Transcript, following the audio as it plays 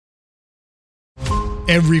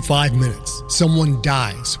Every 5 minutes, someone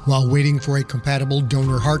dies while waiting for a compatible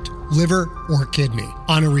donor heart, liver, or kidney.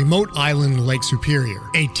 On a remote island in Lake Superior,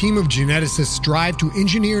 a team of geneticists strive to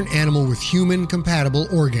engineer an animal with human-compatible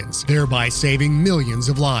organs, thereby saving millions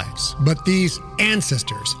of lives. But these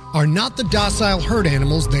ancestors are not the docile herd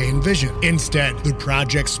animals they envision. Instead, the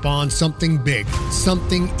project spawns something big,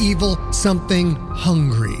 something evil, something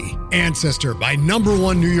hungry. Ancestor by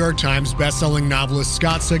 #1 New York Times bestselling novelist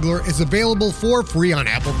Scott Sigler is available for free on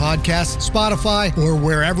Apple Podcasts, Spotify, or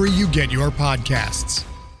wherever you get your podcasts.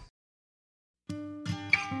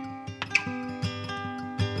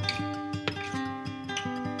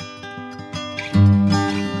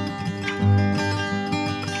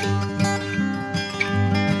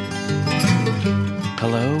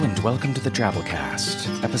 Hello and welcome to the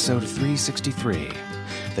Drabblecast, episode 363.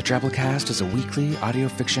 The Drabblecast is a weekly audio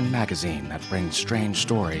fiction magazine that brings strange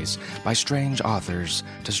stories by strange authors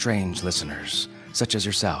to strange listeners, such as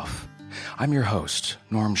yourself. I'm your host,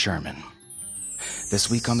 Norm Sherman. This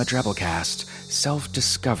week on the Drabblecast,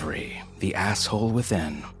 Self-Discovery, the Asshole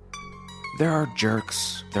Within. There are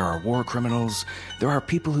jerks, there are war criminals, there are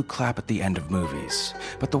people who clap at the end of movies.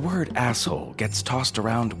 But the word asshole gets tossed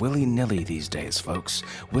around willy-nilly these days, folks.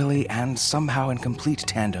 Willy and somehow in complete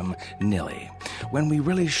tandem, nilly. When we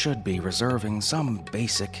really should be reserving some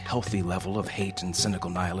basic, healthy level of hate and cynical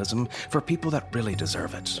nihilism for people that really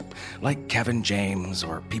deserve it. Like Kevin James,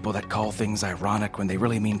 or people that call things ironic when they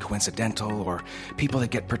really mean coincidental, or people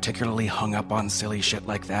that get particularly hung up on silly shit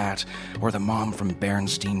like that, or the mom from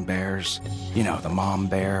Berenstain Bears. You know, the mom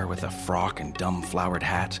bear with a frock and dumb flowered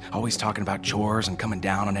hat, always talking about chores and coming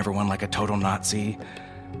down on everyone like a total Nazi.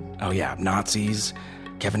 Oh yeah, Nazis.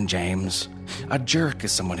 Kevin James. A jerk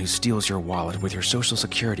is someone who steals your wallet with your social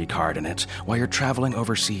security card in it while you're traveling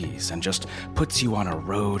overseas and just puts you on a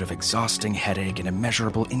road of exhausting headache and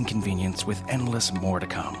immeasurable inconvenience with endless more to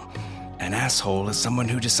come. An asshole is someone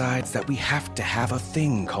who decides that we have to have a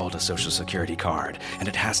thing called a social security card, and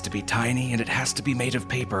it has to be tiny, and it has to be made of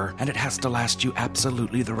paper, and it has to last you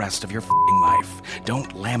absolutely the rest of your f***ing life.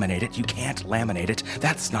 Don't laminate it, you can't laminate it,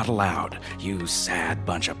 that's not allowed, you sad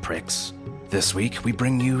bunch of pricks. This week, we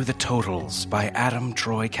bring you The Totals by Adam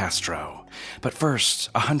Troy Castro. But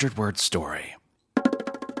first, a 100-word story.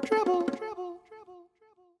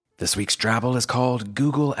 This week's Drabble is called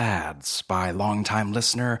Google Ads by longtime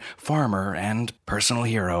listener, farmer, and personal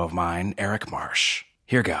hero of mine, Eric Marsh.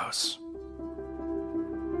 Here goes.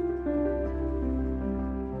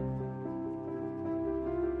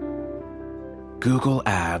 Google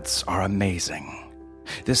Ads are amazing.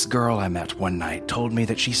 This girl I met one night told me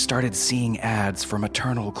that she started seeing ads for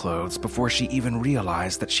maternal clothes before she even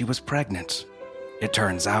realized that she was pregnant. It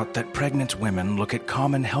turns out that pregnant women look at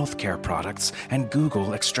common healthcare products and Google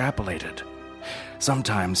extrapolated.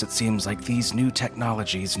 Sometimes it seems like these new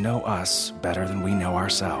technologies know us better than we know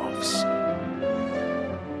ourselves.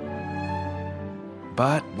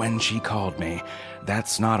 But when she called me,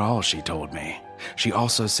 that's not all she told me. She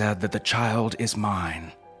also said that the child is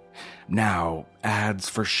mine. Now, ads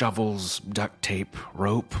for shovels, duct tape,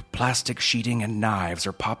 rope, plastic sheeting, and knives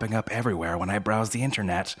are popping up everywhere when I browse the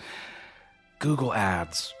internet. Google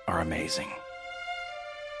Ads are amazing.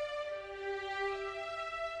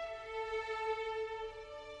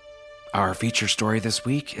 Our feature story this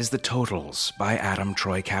week is The Totals by Adam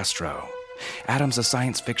Troy Castro. Adam's a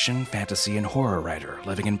science fiction, fantasy, and horror writer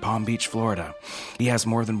living in Palm Beach, Florida. He has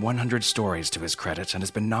more than 100 stories to his credit and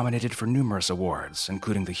has been nominated for numerous awards,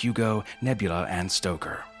 including the Hugo, Nebula, and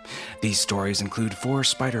Stoker. These stories include 4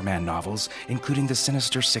 Spider-Man novels, including the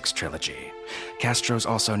Sinister Six trilogy. Castro's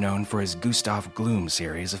also known for his Gustav Gloom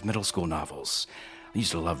series of middle school novels. I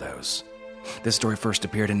used to love those. This story first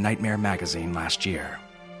appeared in Nightmare magazine last year.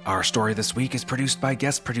 Our story this week is produced by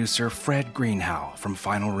guest producer Fred Greenhow from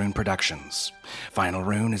Final Rune Productions. Final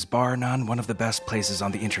Rune is bar none one of the best places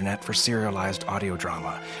on the internet for serialized audio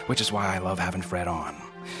drama, which is why I love having Fred on.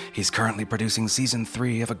 He's currently producing Season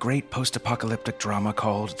 3 of a great post-apocalyptic drama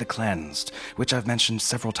called The Cleansed, which I've mentioned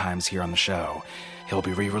several times here on the show. He'll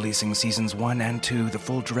be re-releasing Seasons 1 and 2, the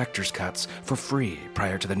full director's cuts, for free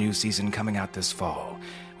prior to the new season coming out this fall.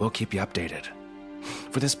 We'll keep you updated.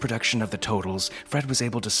 For this production of The Totals, Fred was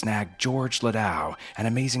able to snag George Ladow, an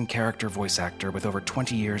amazing character voice actor with over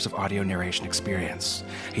 20 years of audio narration experience.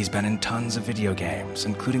 He's been in tons of video games,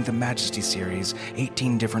 including the Majesty series,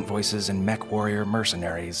 18 different voices in Mech Warrior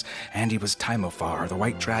Mercenaries, and he was Timofar, the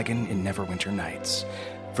White Dragon in Neverwinter Nights.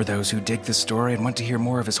 For those who dig this story and want to hear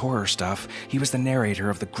more of his horror stuff, he was the narrator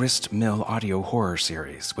of the Grist Mill audio horror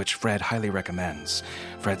series, which Fred highly recommends.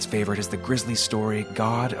 Fred's favorite is the grisly story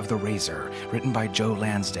God of the Razor, written by Joe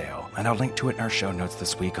Lansdale, and I'll link to it in our show notes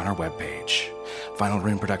this week on our webpage. Final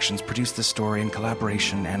Rune Productions produced this story in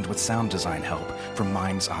collaboration and with sound design help from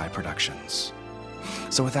Mind's Eye Productions.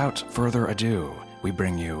 So without further ado, we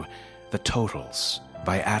bring you The Totals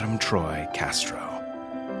by Adam Troy Castro.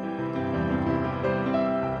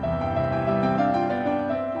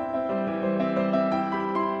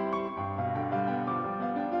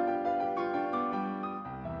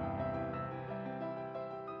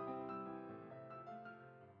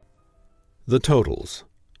 The Totals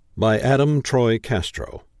by Adam Troy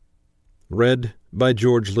Castro. Read by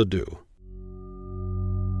George Ledoux.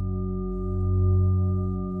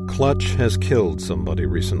 Clutch has killed somebody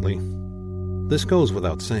recently. This goes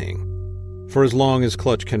without saying. For as long as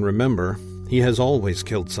Clutch can remember, he has always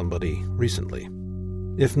killed somebody recently.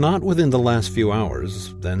 If not within the last few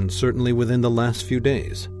hours, then certainly within the last few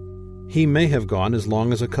days. He may have gone as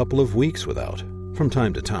long as a couple of weeks without, from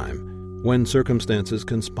time to time, when circumstances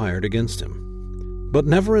conspired against him. But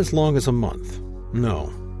never as long as a month.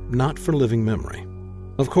 No, not for living memory.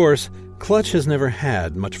 Of course, Clutch has never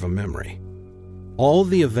had much of a memory. All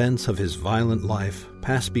the events of his violent life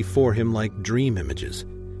pass before him like dream images,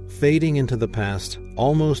 fading into the past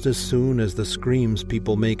almost as soon as the screams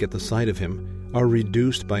people make at the sight of him are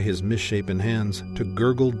reduced by his misshapen hands to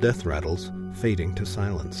gurgled death rattles fading to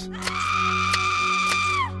silence.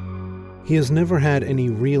 He has never had any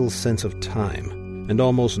real sense of time, and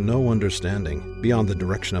almost no understanding beyond the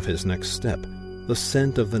direction of his next step, the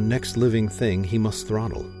scent of the next living thing he must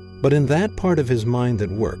throttle. But in that part of his mind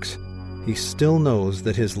that works, he still knows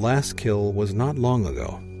that his last kill was not long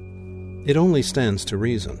ago. It only stands to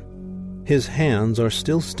reason. His hands are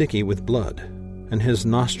still sticky with blood, and his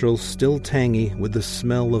nostrils still tangy with the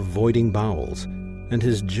smell of voiding bowels, and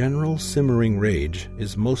his general simmering rage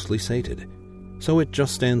is mostly sated. So it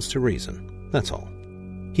just stands to reason, that's all.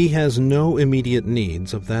 He has no immediate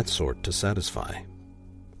needs of that sort to satisfy.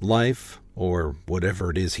 Life, or whatever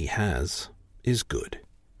it is he has, is good.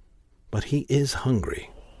 But he is hungry.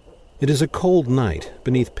 It is a cold night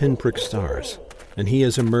beneath pinprick stars, and he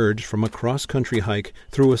has emerged from a cross-country hike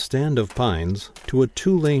through a stand of pines to a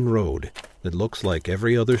 2-lane road that looks like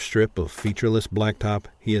every other strip of featureless blacktop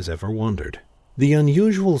he has ever wandered. The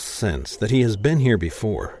unusual sense that he has been here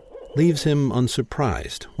before leaves him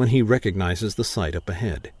unsurprised when he recognizes the sight up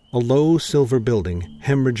ahead, a low silver building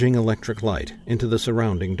hemorrhaging electric light into the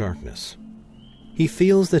surrounding darkness. He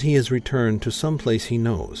feels that he has returned to some place he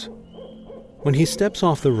knows. When he steps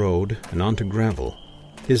off the road and onto gravel,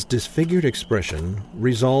 his disfigured expression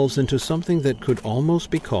resolves into something that could almost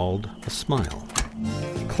be called a smile.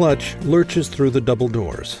 Clutch lurches through the double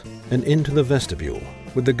doors and into the vestibule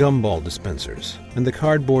with the gumball dispensers and the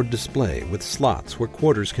cardboard display with slots where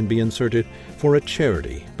quarters can be inserted for a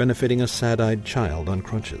charity benefiting a sad-eyed child on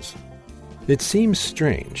crutches. It seems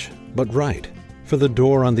strange, but right, for the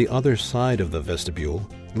door on the other side of the vestibule,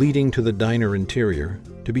 leading to the diner interior,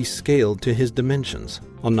 to be scaled to his dimensions,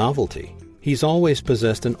 a novelty. He's always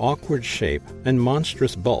possessed an awkward shape and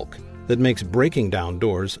monstrous bulk that makes breaking down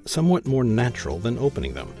doors somewhat more natural than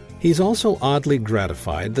opening them. He's also oddly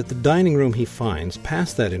gratified that the dining room he finds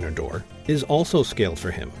past that inner door is also scaled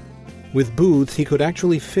for him, with booths he could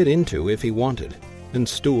actually fit into if he wanted, and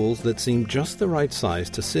stools that seem just the right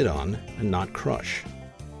size to sit on and not crush.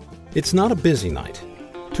 It's not a busy night.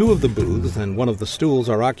 2 of the booths and 1 of the stools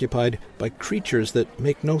are occupied by creatures that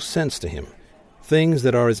make no sense to him, things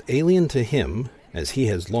that are as alien to him as he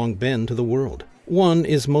has long been to the world. One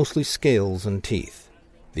is mostly scales and teeth.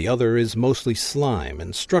 The other is mostly slime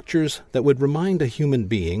and structures that would remind a human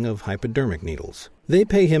being of hypodermic needles. They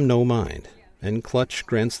pay him no mind, and Clutch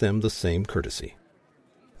grants them the same courtesy.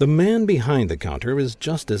 The man behind the counter is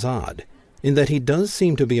just as odd, in that he does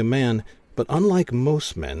seem to be a man, but unlike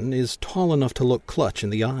most men, is tall enough to look Clutch in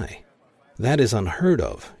the eye. That is unheard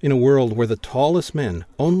of in a world where the tallest men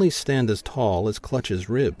only stand as tall as Clutch's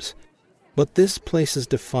ribs. But this place's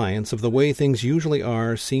defiance of the way things usually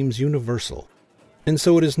are seems universal. And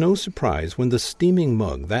so it is no surprise when the steaming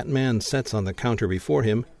mug that man sets on the counter before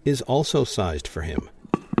him is also sized for him,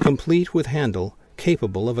 complete with handle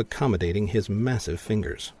capable of accommodating his massive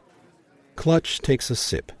fingers. Clutch takes a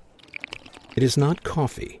sip. It is not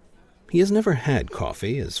coffee. He has never had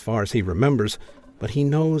coffee, as far as he remembers, but he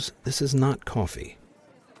knows this is not coffee.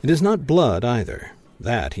 It is not blood either.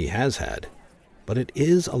 That he has had. But it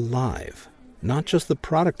is alive, not just the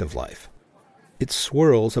product of life. It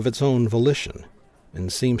swirls of its own volition,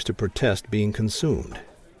 and seems to protest being consumed.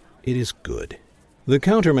 It is good. The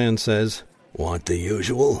counterman says, "Want the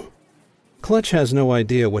usual?" Clutch has no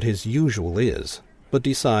idea what his usual is, but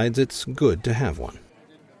decides it's good to have one.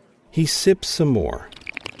 He sips some more,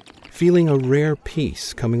 feeling a rare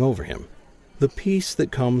peace coming over him, the peace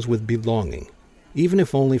that comes with belonging, even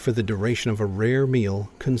if only for the duration of a rare meal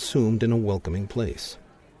consumed in a welcoming place.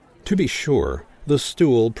 To be sure, the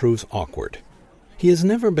stool proves awkward. He has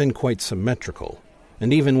never been quite symmetrical,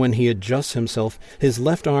 and even when he adjusts himself, his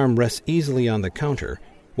left arm rests easily on the counter,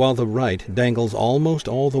 while the right dangles almost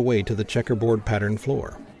all the way to the checkerboard pattern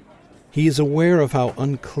floor. He is aware of how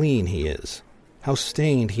unclean he is, how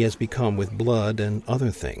stained he has become with blood and other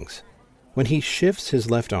things. When he shifts his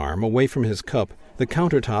left arm away from his cup, the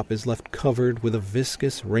countertop is left covered with a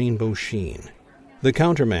viscous rainbow sheen. The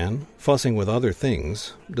counterman, fussing with other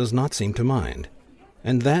things, does not seem to mind,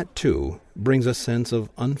 and that, too, brings a sense of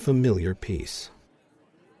unfamiliar peace.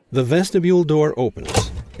 The vestibule door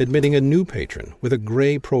opens, admitting a new patron with a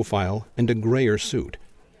gray profile and a grayer suit,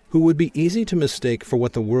 who would be easy to mistake for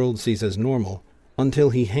what the world sees as normal until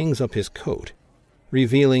he hangs up his coat,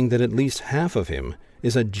 revealing that at least half of him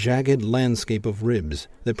is a jagged landscape of ribs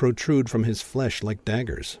that protrude from his flesh like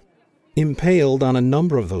daggers. Impaled on a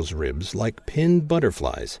number of those ribs, like pinned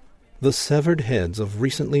butterflies, the severed heads of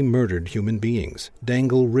recently murdered human beings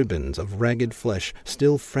dangle ribbons of ragged flesh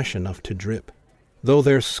still fresh enough to drip. Though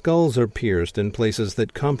their skulls are pierced in places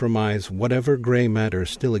that compromise whatever gray matter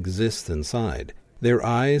still exists inside, their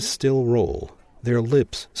eyes still roll, their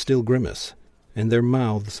lips still grimace, and their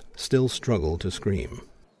mouths still struggle to scream.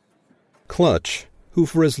 Clutch, who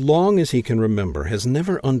for as long as he can remember has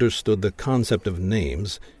never understood the concept of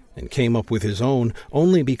names, and came up with his own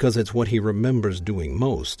only because it's what he remembers doing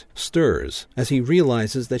most, stirs as he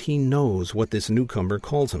realizes that he knows what this newcomer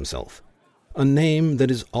calls himself, a name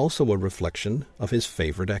that is also a reflection of his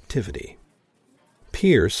favorite activity.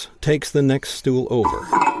 Pierce takes the next stool over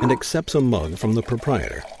and accepts a mug from the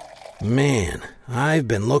proprietor. "Man, I've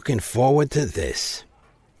been looking forward to this."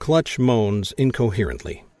 Clutch moans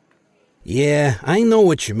incoherently. "Yeah, I know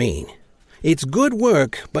what you mean. It's good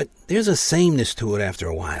work, but there's a sameness to it after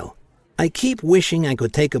a while. I keep wishing I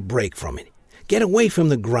could take a break from it, get away from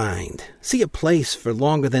the grind, see a place for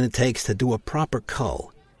longer than it takes to do a proper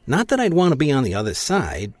cull. Not that I'd want to be on the other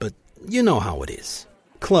side, but you know how it is."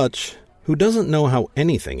 Clutch, who doesn't know how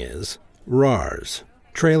anything is, roars,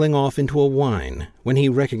 trailing off into a whine when he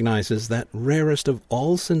recognizes that rarest of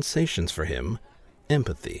all sensations for him,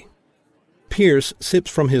 empathy. Pierce sips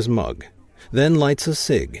from his mug, then lights a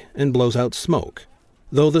cig and blows out smoke,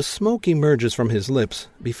 though the smoke emerges from his lips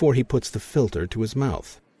before he puts the filter to his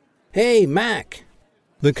mouth. "Hey, Mac!"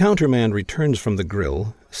 The counterman returns from the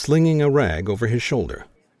grill, slinging a rag over his shoulder.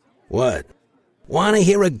 "What? Want to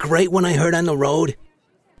hear a great one I heard on the road?"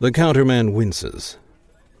 The counterman winces.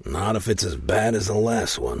 "Not if it's as bad as the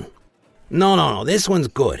last one." No, this one's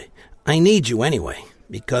good. I need you anyway,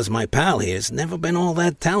 because my pal here's never been all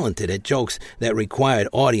that talented at jokes that required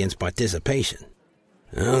audience participation."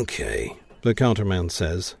 "Okay," the counterman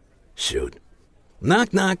says. "Shoot."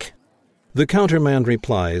 "Knock, knock." The counterman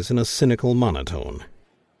replies in a cynical monotone.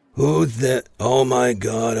 "Who's that? Oh my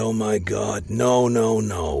God,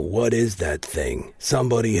 no, what is that thing?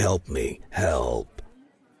 Somebody help me, help."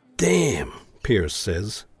 "Damn," Pierce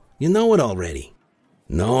says. "You know it already."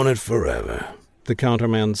 "Known it forever," the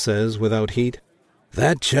counterman says without heat.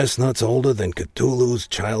 "That chestnut's older than Cthulhu's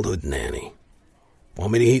childhood nanny.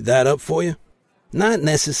 Want me to heat that up for you?" "Not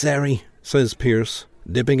necessary," says Pierce,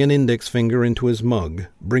 dipping an index finger into his mug,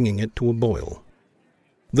 bringing it to a boil.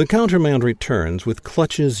 The counterman returns with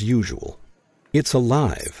Clutch's usual. It's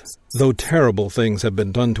alive, though terrible things have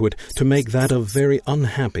been done to it to make that a very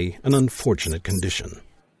unhappy and unfortunate condition.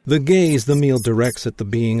 The gaze the meal directs at the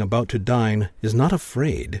being about to dine is not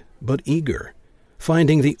afraid, but eager,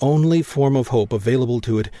 finding the only form of hope available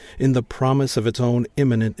to it in the promise of its own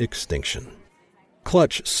imminent extinction.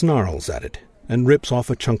 Clutch snarls at it and rips off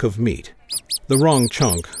a chunk of meat, the wrong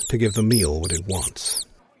chunk to give the meal what it wants.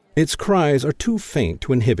 Its cries are too faint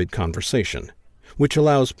to inhibit conversation, which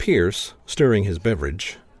allows Pierce, stirring his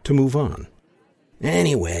beverage, to move on.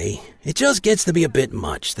 "Anyway, it just gets to be a bit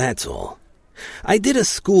much, that's all. I did a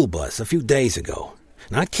school bus a few days ago.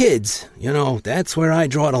 Not kids, that's where I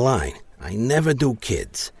draw the line. I never do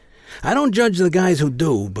kids. I don't judge the guys who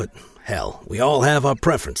do, but hell, we all have our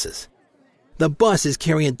preferences. The bus is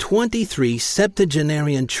carrying 23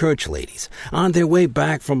 septuagenarian church ladies on their way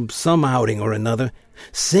back from some outing or another,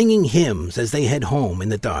 singing hymns as they head home in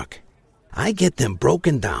the dark. I get them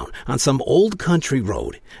broken down on some old country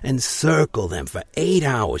road and circle them for 8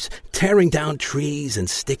 hours, tearing down trees and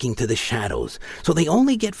sticking to the shadows, so they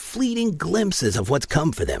only get fleeting glimpses of what's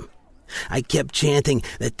come for them. I kept chanting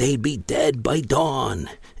that they'd be dead by dawn.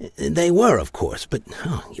 They were, of course, but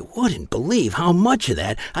you wouldn't believe how much of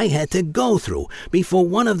that I had to go through before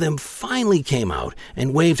one of them finally came out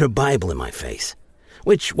and waved her Bible in my face,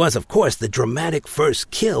 which was, of course, the dramatic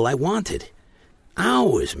first kill I wanted.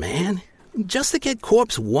 Hours, man. Just to get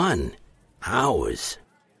corpse 1. Hours.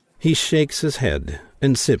 He shakes his head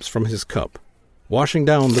and sips from his cup, washing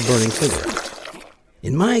down the burning cigarette.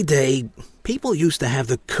 In my day, people used to have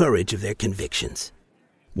the courage of their convictions.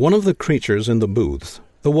 One of the creatures in the booths,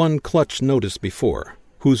 the one Clutch noticed before,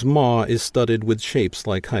 whose maw is studded with shapes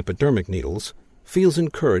like hypodermic needles, feels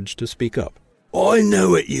encouraged to speak up. I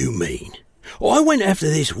know what you mean. I went after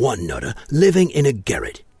this one nutter living in a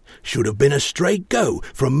garret. Should have been a straight go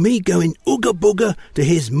from me going ooga booga to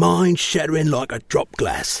his mind shattering like a drop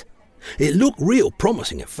glass. It looked real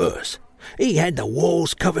promising at first. He had the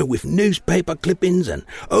walls covered with newspaper clippings and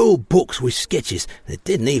old books with sketches that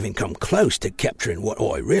didn't even come close to capturing what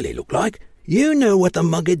I really looked like. You know what the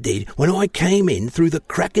mugger did when I came in through the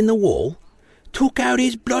crack in the wall? Took out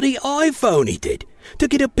his bloody iPhone, he did, to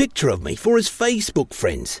get a picture of me for his Facebook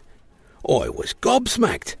friends. I was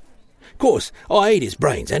gobsmacked. Of course, I ate his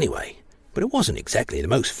brains anyway, but it wasn't exactly the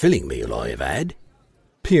most filling meal I have had.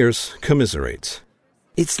 Pierce commiserates.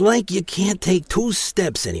 It's like you can't take 2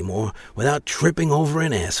 steps anymore without tripping over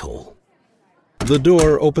an asshole. The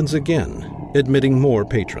door opens again, admitting more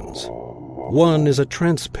patrons. One is a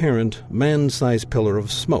transparent, man-sized pillar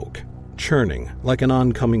of smoke, churning like an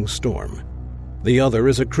oncoming storm. The other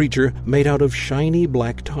is a creature made out of shiny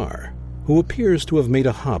black tar, who appears to have made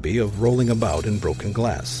a hobby of rolling about in broken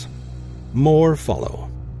glass. More follow.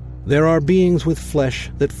 There are beings with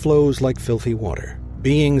flesh that flows like filthy water.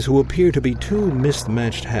 Beings who appear to be 2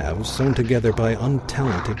 mismatched halves sewn together by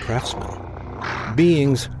untalented craftsmen.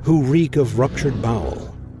 Beings who reek of ruptured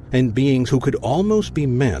bowel, and beings who could almost be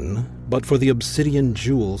men but for the obsidian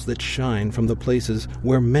jewels that shine from the places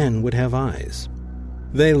where men would have eyes.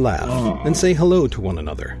 They laugh and say hello to one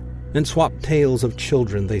another, and swap tales of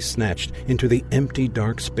children they snatched into the empty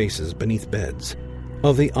dark spaces beneath beds,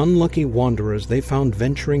 of the unlucky wanderers they found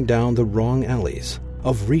venturing down the wrong alleys,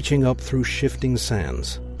 of reaching up through shifting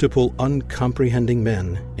sands to pull uncomprehending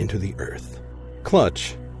men into the earth.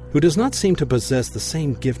 Clutch, who does not seem to possess the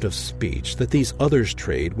same gift of speech that these others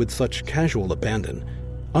trade with such casual abandon,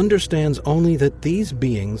 understands only that these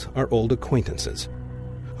beings are old acquaintances,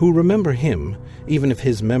 who remember him even if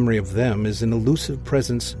his memory of them is an elusive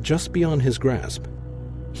presence just beyond his grasp.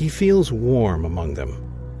 He feels warm among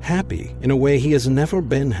them, happy in a way he has never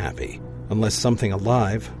been happy, unless something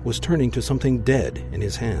alive was turning to something dead in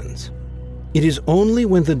his hands. It is only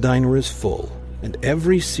when the diner is full, and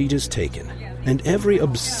every seat is taken, and every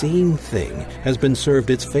obscene thing has been served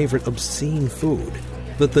its favorite obscene food,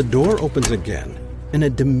 that the door opens again, and a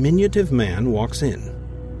diminutive man walks in.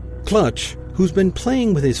 Clutch, who's been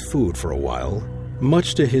playing with his food for a while,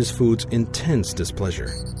 much to his food's intense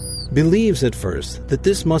displeasure, believes at first that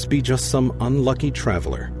this must be just some unlucky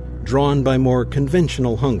traveler, drawn by more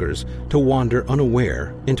conventional hungers to wander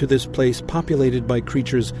unaware into this place populated by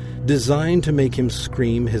creatures designed to make him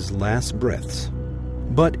scream his last breaths.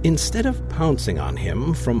 But instead of pouncing on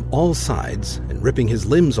him from all sides and ripping his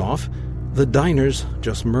limbs off, the diners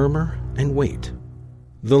just murmur and wait.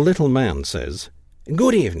 The little man says,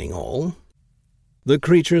 "Good evening, all." The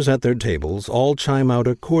creatures at their tables all chime out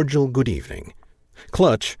a cordial good evening,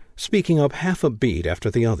 Clutch speaking up half a beat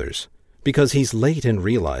after the others, because he's late in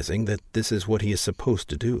realizing that this is what he is supposed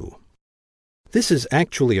to do. This is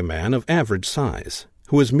actually a man of average size,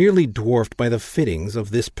 who is merely dwarfed by the fittings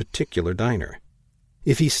of this particular diner.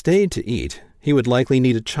 If he stayed to eat, he would likely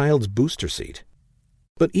need a child's booster seat.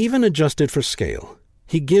 But even adjusted for scale,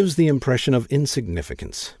 he gives the impression of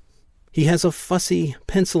insignificance. He has a fussy,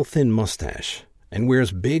 pencil-thin mustache, and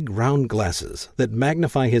wears big round glasses that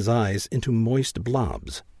magnify his eyes into moist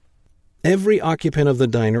blobs. Every occupant of the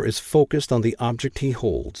diner is focused on the object he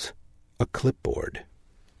holds, a clipboard.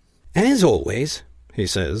 "As always," he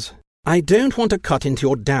says, "I don't want to cut into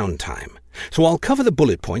your downtime, so I'll cover the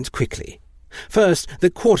bullet points quickly. First, the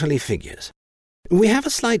quarterly figures. We have a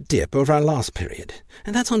slight dip over our last period,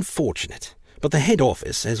 and that's unfortunate, but the head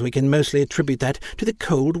office says we can mostly attribute that to the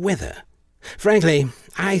cold weather. Frankly,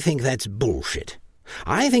 I think that's bullshit.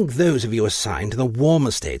 I think those of you assigned to the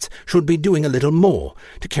warmer states should be doing a little more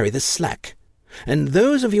to carry the slack. And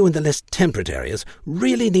those of you in the less temperate areas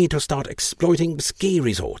really need to start exploiting ski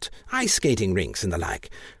resorts, ice skating rinks and the like,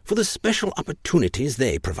 for the special opportunities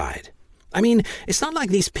they provide. I mean, it's not like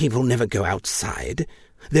these people never go outside.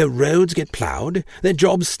 Their roads get plowed, their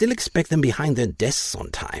jobs still expect them behind their desks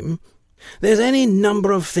on time. There's any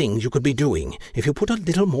number of things you could be doing if you put a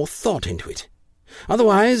little more thought into it.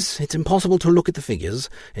 Otherwise, it's impossible to look at the figures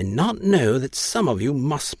and not know that some of you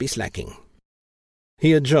must be slacking.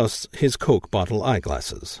 He adjusts his Coke bottle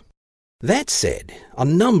eyeglasses. That said, a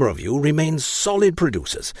number of you remain solid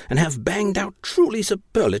producers and have banged out truly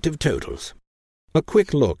superlative totals. A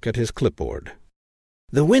quick look at his clipboard.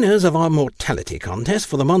 The winners of our mortality contest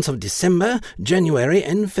for the months of December, January,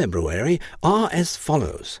 and February are as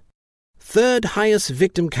follows. Third highest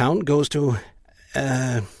victim count goes to...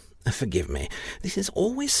 forgive me, this is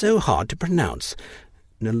always so hard to pronounce.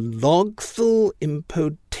 Nlogthal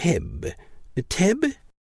Impoteb. Teb?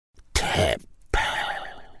 Teb,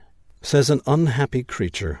 says an unhappy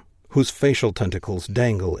creature, whose facial tentacles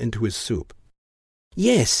dangle into his soup.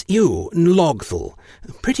 Yes, you, Nlogthal.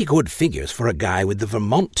 Pretty good figures for a guy with the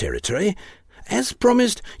Vermont territory. As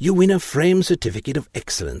promised, you win a frame certificate of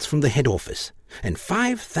excellence from the head office, and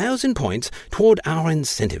 5,000 points toward our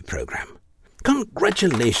incentive program.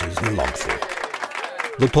 Congratulations,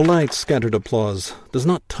 Nlogthal. The polite, scattered applause does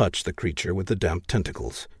not touch the creature with the damp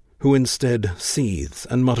tentacles, who instead seethes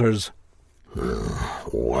and mutters,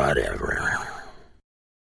 Whatever.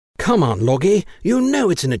 Come on, Loggy. You know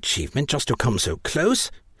it's an achievement just to come so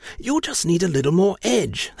close. You just need a little more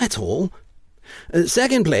edge, that's all.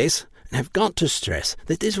 Second place, and I've got to stress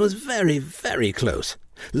that this was very, very close.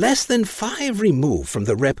 Less than 5 removed from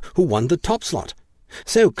the rep who won the top slot.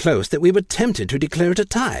 So close that we were tempted to declare it a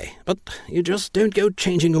tie, but you just don't go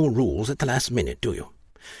changing your rules at the last minute, do you?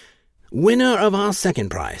 Winner of our second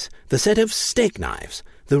prize, the set of steak knives,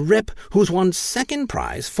 the rep who's won second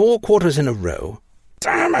prize 4 quarters in a row.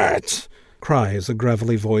 Damn it! Cries a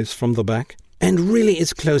gravelly voice from the back. And really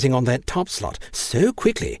is closing on that top slot so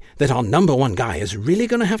quickly that our number 1 guy is really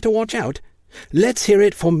going to have to watch out. Let's hear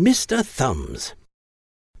it for Mr. Thumbs.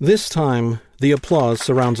 This time, the applause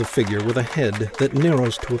surrounds a figure with a head that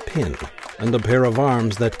narrows to a pin, and a pair of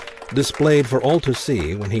arms that, displayed for all to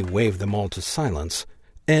see when he waved them all to silence,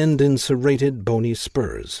 end in serrated bony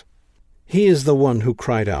spurs. He is the one who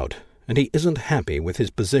cried out, and he isn't happy with his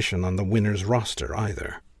position on the winner's roster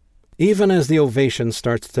either. Even as the ovation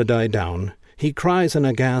starts to die down, he cries in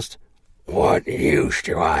aghast, What use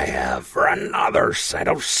do I have for another set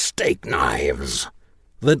of steak knives?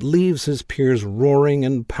 That leaves his peers roaring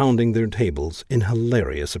and pounding their tables in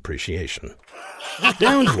hilarious appreciation.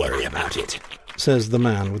 Don't worry about it, says the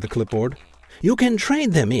man with the clipboard. You can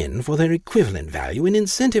trade them in for their equivalent value in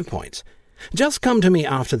incentive points. Just come to me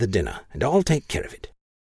after the dinner, and I'll take care of it.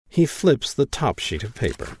 He flips the top sheet of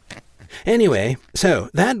paper. Anyway, so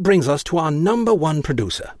that brings us to our number 1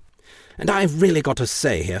 producer. And I've really got to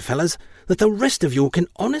say here, fellas, that the rest of you can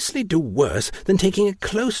honestly do worse than taking a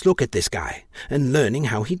close look at this guy and learning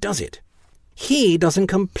how he does it. He doesn't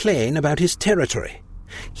complain about his territory.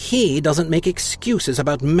 He doesn't make excuses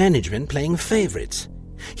about management playing favorites.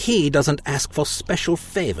 He doesn't ask for special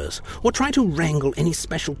favors or try to wrangle any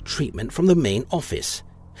special treatment from the main office.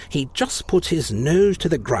 He just puts his nose to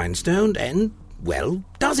the grindstone and, well,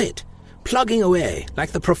 does it, plugging away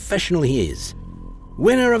like the professional he is.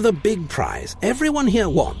 Winner of the big prize everyone here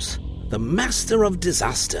wants, the master of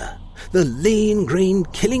disaster, the lean green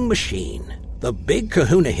killing machine, the big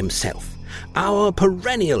kahuna himself, our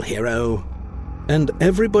perennial hero. And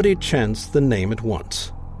everybody chants the name at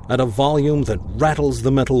once, at a volume that rattles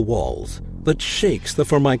the metal walls, that shakes the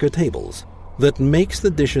formica tables, that makes the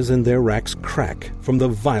dishes in their racks crack from the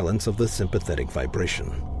violence of the sympathetic vibration.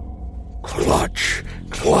 Clutch,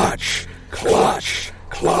 clutch, clutch,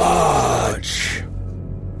 clutch.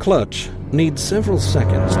 Clutch needs several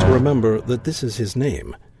seconds to remember that this is his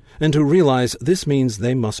name, and to realize this means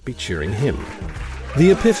they must be cheering him.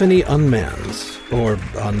 The epiphany unmans, or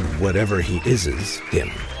on whatever he is him.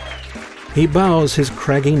 He bows his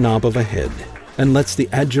craggy knob of a head and lets the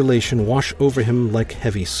adulation wash over him like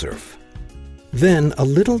heavy surf. Then a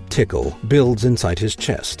little tickle builds inside his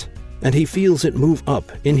chest, and he feels it move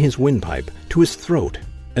up in his windpipe to his throat,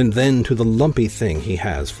 and then to the lumpy thing he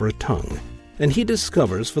has for a tongue, and he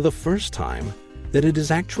discovers for the first time that it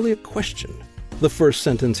is actually a question, the first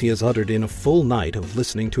sentence he has uttered in a full night of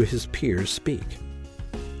listening to his peers speak.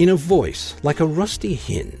 In a voice like a rusty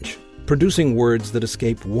hinge, producing words that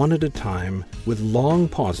escape one at a time with long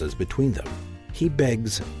pauses between them, he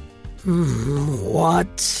begs,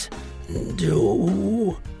 What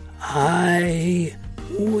do I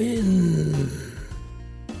win?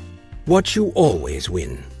 What you always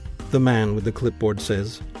win, the man with the clipboard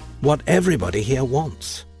says. What everybody here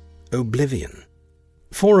wants, oblivion.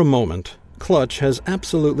 For a moment, Clutch has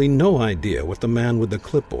absolutely no idea what the man with the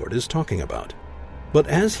clipboard is talking about. But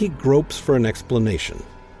as he gropes for an explanation,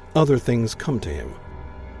 other things come to him.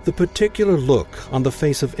 The particular look on the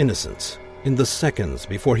face of innocence in the seconds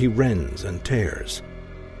before he rends and tears.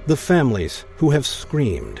 The families who have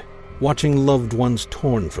screamed, watching loved ones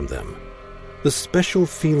torn from them. The special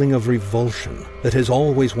feeling of revulsion that has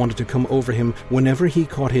always wanted to come over him whenever he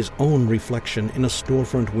caught his own reflection in a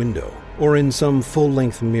storefront window, or in some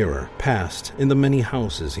full-length mirror passed in the many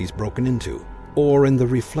houses he's broken into, or in the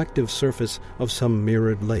reflective surface of some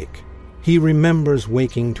mirrored lake. He remembers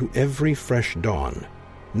waking to every fresh dawn,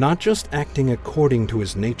 not just acting according to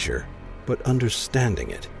his nature, but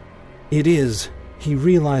understanding it. It is, he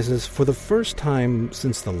realizes for the first time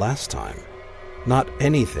since the last time, not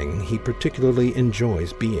anything he particularly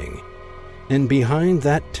enjoys being. And behind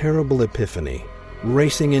that terrible epiphany,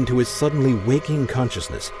 racing into his suddenly waking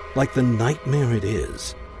consciousness like the nightmare it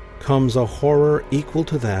is, comes a horror equal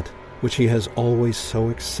to that which he has always so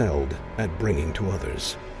excelled at bringing to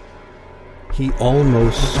others. He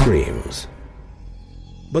almost screams.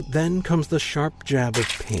 But then comes the sharp jab of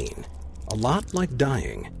pain, a lot like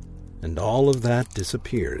dying, and all of that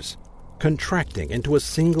disappears, contracting into a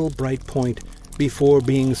single bright point before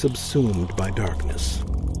being subsumed by darkness.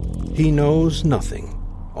 He knows nothing,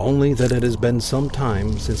 only that it has been some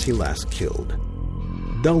time since he last killed.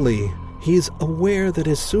 Dully, he is aware that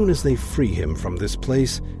as soon as they free him from this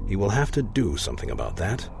place, he will have to do something about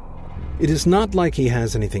that. It is not like he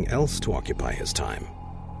has anything else to occupy his time,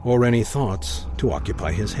 or any thoughts to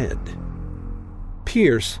occupy his head.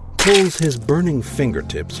 Pierce pulls his burning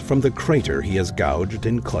fingertips from the crater he has gouged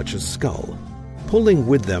in Clutch's skull, pulling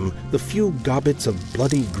with them the few gobbets of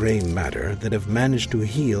bloody gray matter that have managed to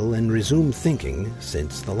heal and resume thinking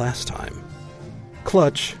since the last time.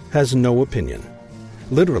 Clutch has no opinion.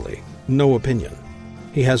 Literally, no opinion.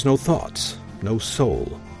 He has no thoughts, no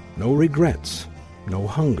soul, no regrets, no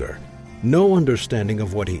hunger, no understanding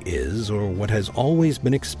of what he is or what has always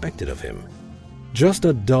been expected of him. Just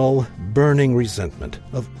a dull, burning resentment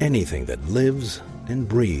of anything that lives and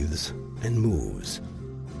breathes and moves.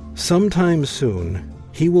 Sometime soon,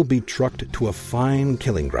 he will be trucked to a fine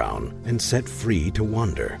killing ground and set free to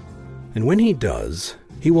wander. And when he does,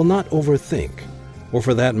 he will not overthink, or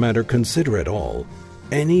for that matter consider at all,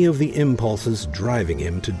 any of the impulses driving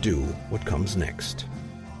him to do what comes next.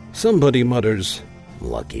 Somebody mutters,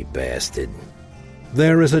 "Lucky bastard."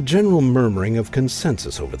 There is a general murmuring of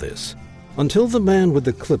consensus over this, until the man with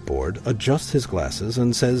the clipboard adjusts his glasses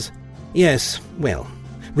and says, "Yes, well,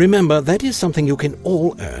 remember that is something you can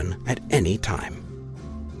all earn at any time."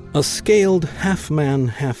 A scaled half-man,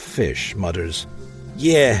 half-fish mutters,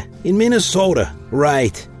 "Yeah, in Minnesota,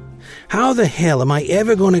 right. How the hell am I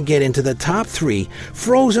ever going to get into the top 3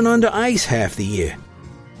 frozen under ice half the year?"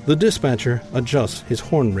 The dispatcher adjusts his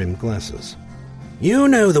horn-rimmed glasses. "You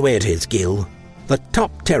know the way it is, Gil. The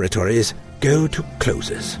top territories go to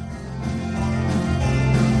closers."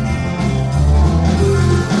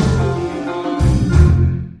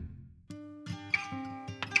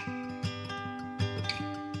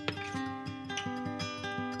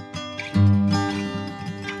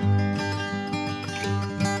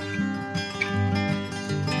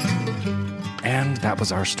 And that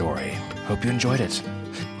was our story. Hope you enjoyed it.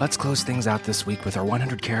 Let's close things out this week with our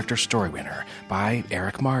 100-character story winner by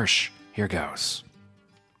Eric Marsh. Here goes.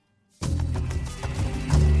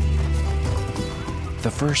 The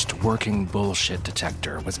first working bullshit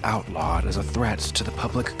detector was outlawed as a threat to the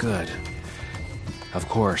public good. Of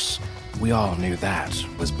course, we all knew that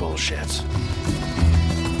was bullshit.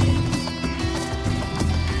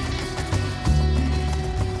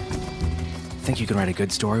 Think you can write a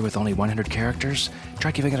good story with only 100 characters?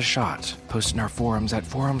 Try giving it a shot. Post in our forums at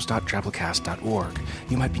forums.drabblecast.org.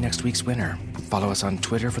 You might be next week's winner. Follow us on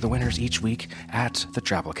Twitter for the winners each week at the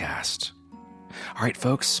Drabblecast. All right,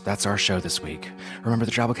 folks, that's our show this week. Remember,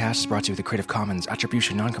 the Drabblecast is brought to you with a Creative Commons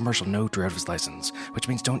Attribution Non-Commercial No Derivatives license, which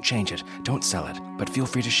means don't change it, don't sell it, but feel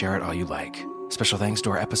free to share it all you like. Special thanks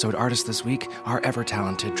to our episode artist this week, our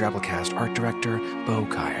ever-talented Drabblecast art director, Bo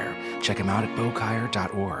Kyer. Check him out at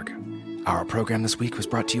bokyer.org. Our program this week was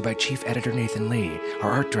brought to you by Chief Editor Nathan Lee,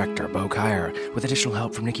 our art director, Bo Kyer, with additional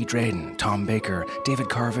help from Nikki Drayden, Tom Baker, David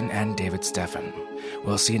Carvin, and David Steffen.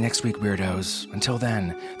 We'll see you next week, weirdos. Until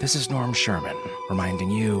then, this is Norm Sherman,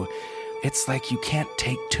 reminding you, it's like you can't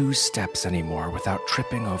take 2 steps anymore without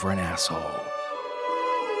tripping over an asshole.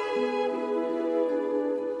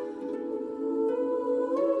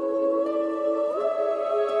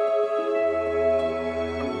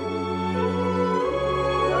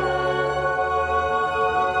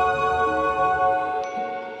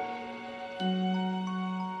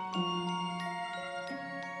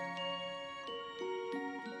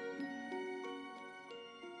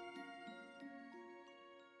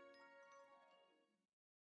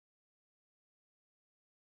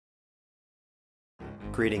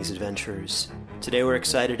 Greetings, adventurers. Today we're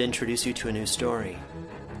excited to introduce you to a new story,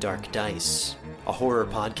 Dark Dice, a horror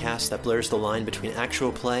podcast that blurs the line between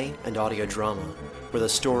actual play and audio drama, where the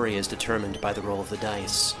story is determined by the roll of the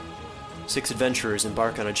dice. 6 adventurers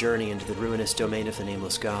embark on a journey into the ruinous domain of the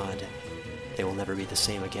Nameless God. They will never be the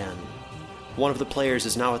same again. One of the players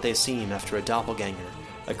is not what they seem after a doppelganger,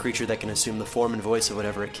 a creature that can assume the form and voice of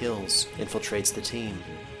whatever it kills, infiltrates the team.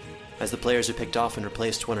 As the players are picked off and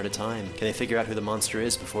replaced one at a time, can they figure out who the monster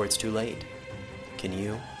is before it's too late? Can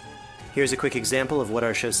you? Here's a quick example of what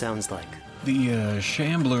our show sounds like. The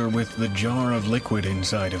shambler with the jar of liquid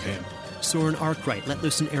inside of him. Soren Arkwright let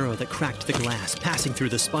loose an arrow that cracked the glass, passing through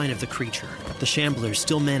the spine of the creature. The shambler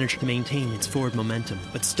still managed to maintain its forward momentum,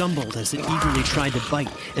 but stumbled as it eagerly tried to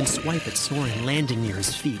bite and swipe at Soren, landing near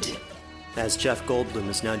his feet. As Jeff Goldblum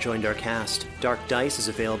has now joined our cast, Dark Dice is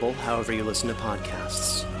available however you listen to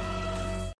podcasts.